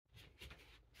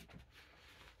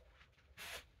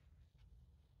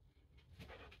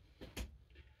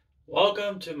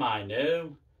Welcome to my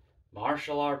new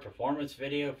martial art performance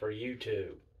video for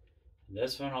YouTube. In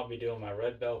this one I'll be doing my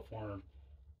red belt form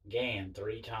Gan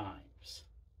 3 times.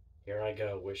 Here I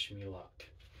go, wish me luck.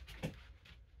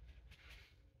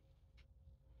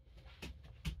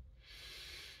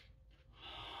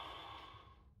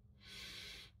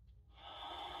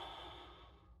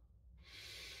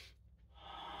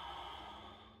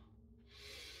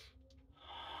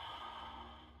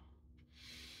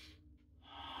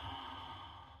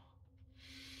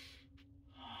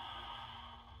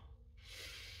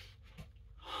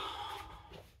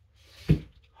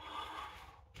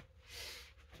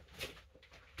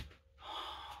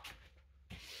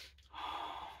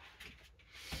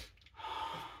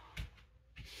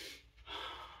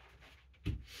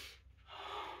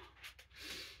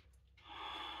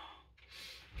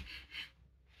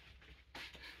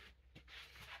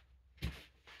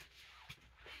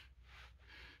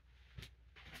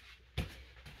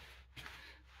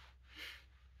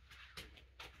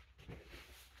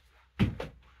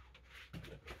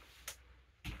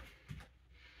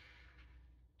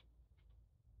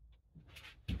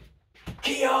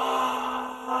 Kia!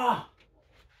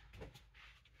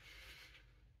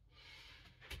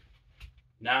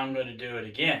 Now I'm going to do it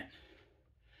again.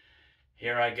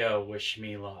 Here I go, wish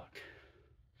me luck.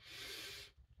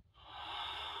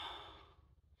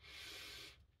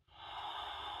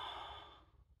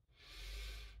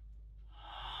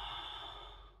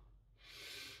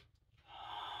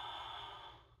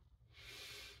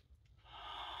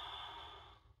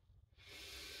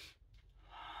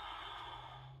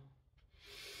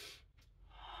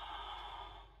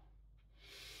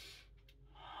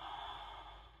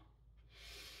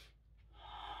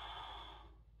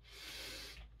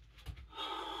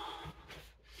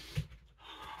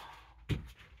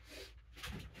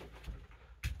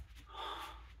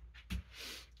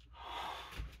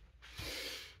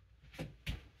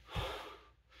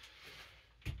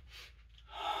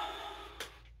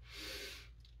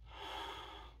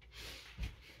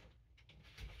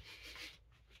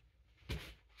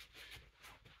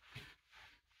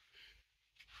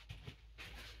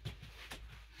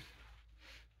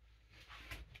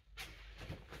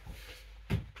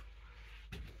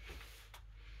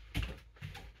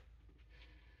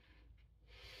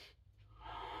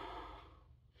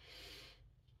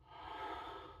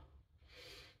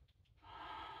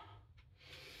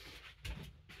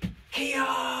 Kia!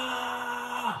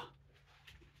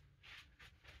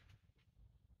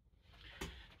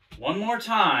 One more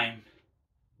time,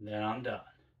 then I'm done.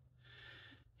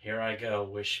 Here I go,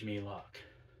 wish me luck.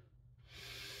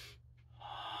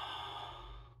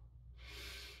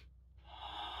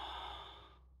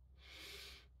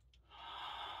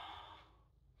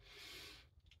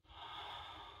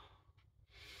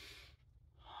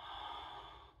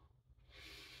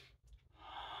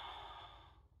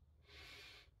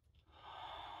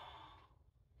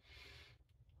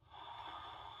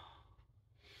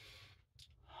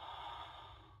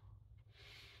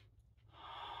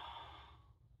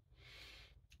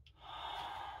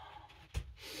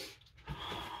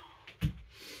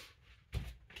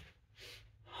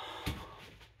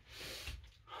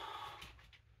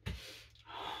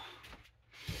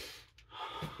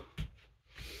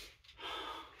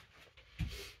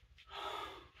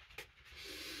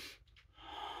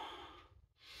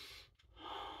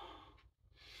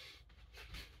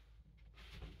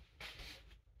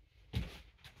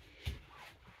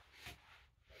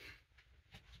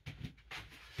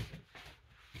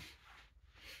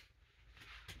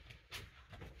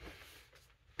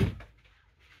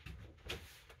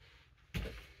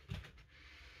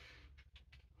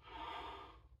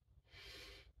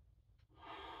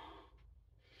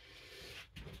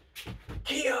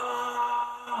 Kia!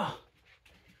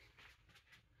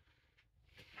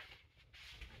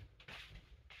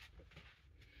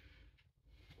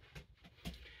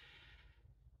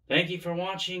 Thank you for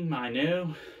watching my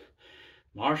new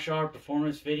martial art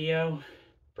performance video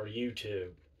for YouTube.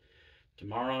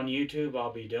 Tomorrow on YouTube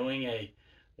I'll be doing a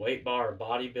weight bar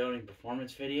bodybuilding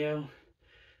performance video,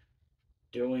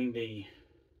 doing the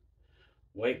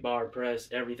weight bar press,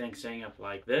 everything staying up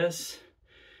like this,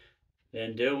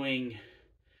 then doing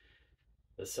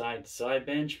the side-to-side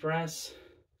bench press,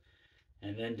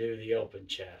 and then do the open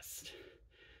chest.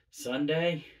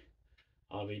 Sunday,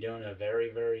 I'll be doing a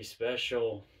very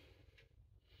special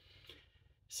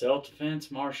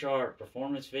self-defense martial art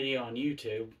performance video on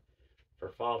YouTube for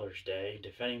Father's Day,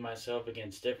 defending myself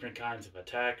against different kinds of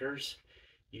attackers,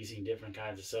 using different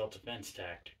kinds of self-defense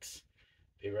tactics.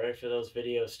 Be ready for those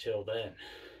videos till then.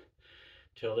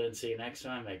 Till then, see you next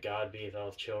time. May God be with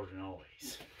all children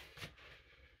always.